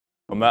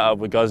I met up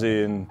with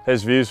Guzzy and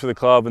his views for the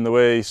club and the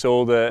way he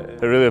sold it.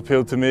 It really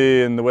appealed to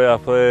me and the way I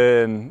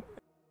play, and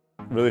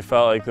really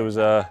felt like there was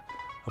a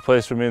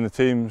place for me in the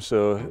team.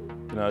 So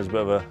it was a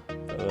bit of a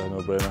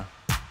no-brainer.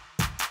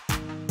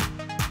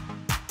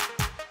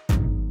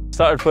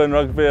 Started playing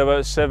rugby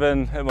about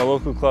 7 at my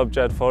local club,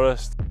 Jed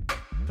Forest.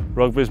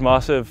 Rugby's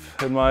massive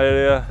in my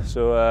area,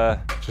 so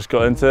just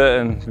got into it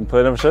and been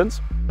playing ever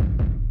since.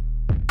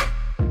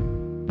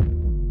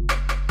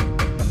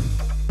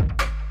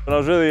 When I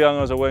was really young,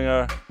 I was a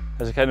winger.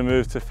 As I kind of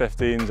moved to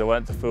 15s, I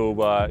went to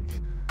full-back.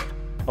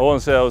 I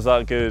won't say I was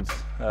that good,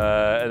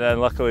 and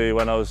then luckily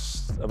when I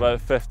was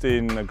about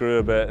 15, I grew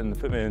a bit and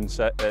put me in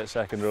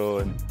second row,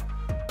 and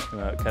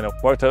it kind of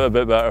worked out a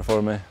bit better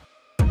for me.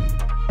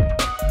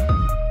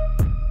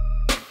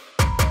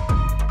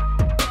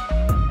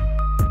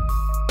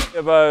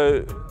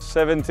 About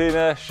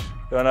 17-ish,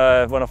 when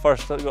I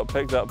first got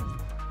picked up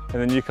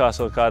in the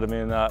Newcastle Academy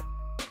and that.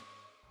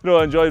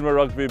 I enjoyed my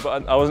rugby,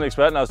 but I wasn't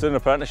expecting it. I was doing an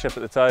apprenticeship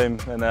at the time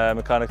in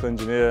mechanical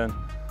engineering,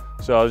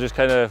 so I was just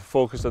kind of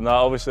focused on that.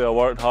 Obviously I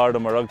worked hard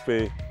on my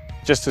rugby,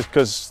 just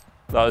because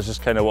that was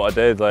just kind of what I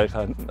did. Like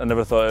I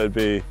never thought it would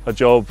be a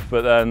job,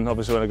 but then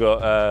obviously when I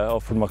got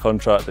offered my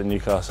contract in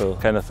Newcastle,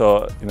 I kind of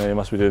thought, you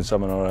must be doing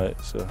something all right,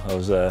 so I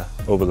was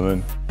over the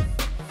moon.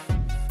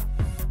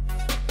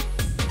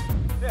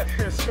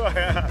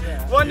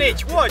 One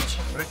each, watch!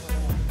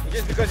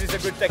 Just because it's a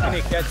good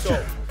technique, that's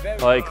all.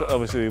 Like,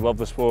 obviously, love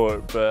the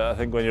sport, but I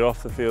think when you're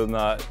off the field and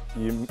that,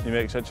 you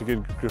make such a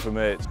good group of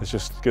mates. It's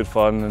just good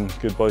fun and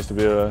good boys to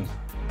be around.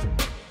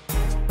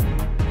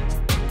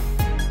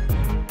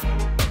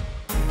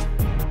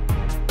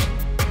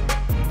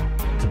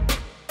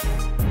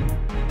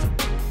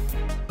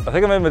 I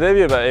think I made my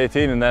debut about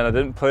 18, and then I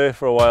didn't play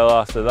for a while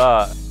after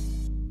that.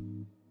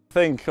 I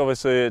think,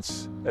 obviously,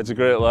 it's a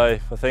great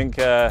life. I think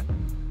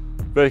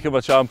breaking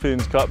my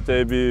Champions Cup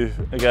debut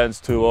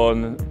against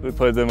Toulon, we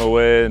played them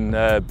away and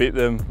beat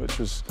them, which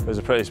was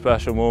a pretty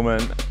special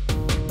moment.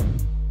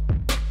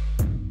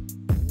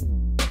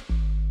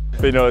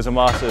 But it's a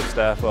massive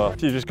step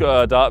up. You've just got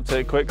to adapt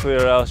to it quickly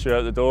or else you're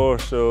out the door,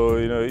 so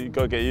you've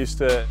got to get used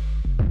to it.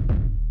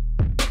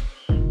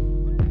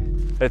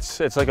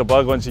 It's like a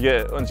bug once you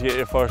get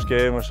your first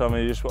game or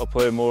something, you just want to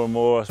play more and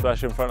more,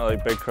 especially in front of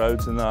like big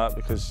crowds and that,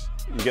 because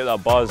you get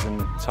that buzz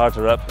and it's hard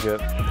to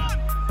replicate.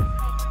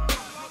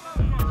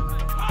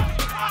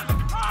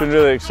 It's been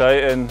really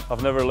exciting.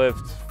 I've never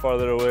lived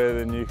further away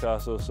than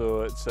Newcastle,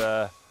 so it's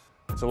a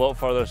lot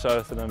further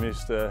south than I'm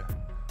used to,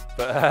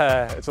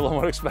 but it's a lot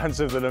more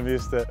expensive than I'm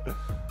used to.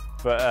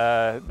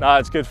 But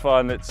it's good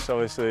fun. It's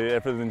obviously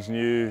everything's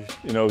new.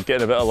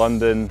 Getting a bit of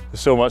London. There's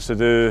so much to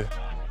do.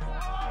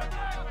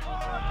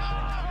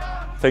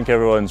 I think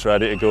everyone's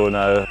ready to go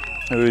now.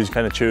 Everybody's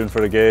kind of chewing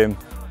for a game.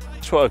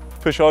 Just want to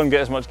push on, get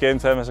as much game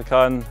time as I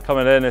can.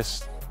 Coming in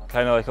is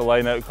kind of like a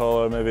line-out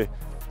caller, maybe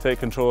take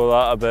control of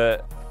that a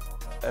bit.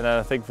 And then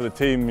I think for the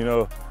team,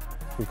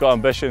 we've got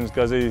ambitions.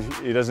 Guzzy,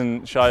 he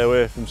doesn't shy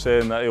away from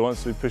saying that he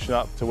wants to be pushing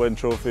up to win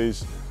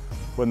trophies,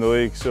 win the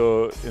league,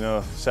 so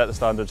set the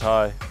standards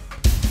high.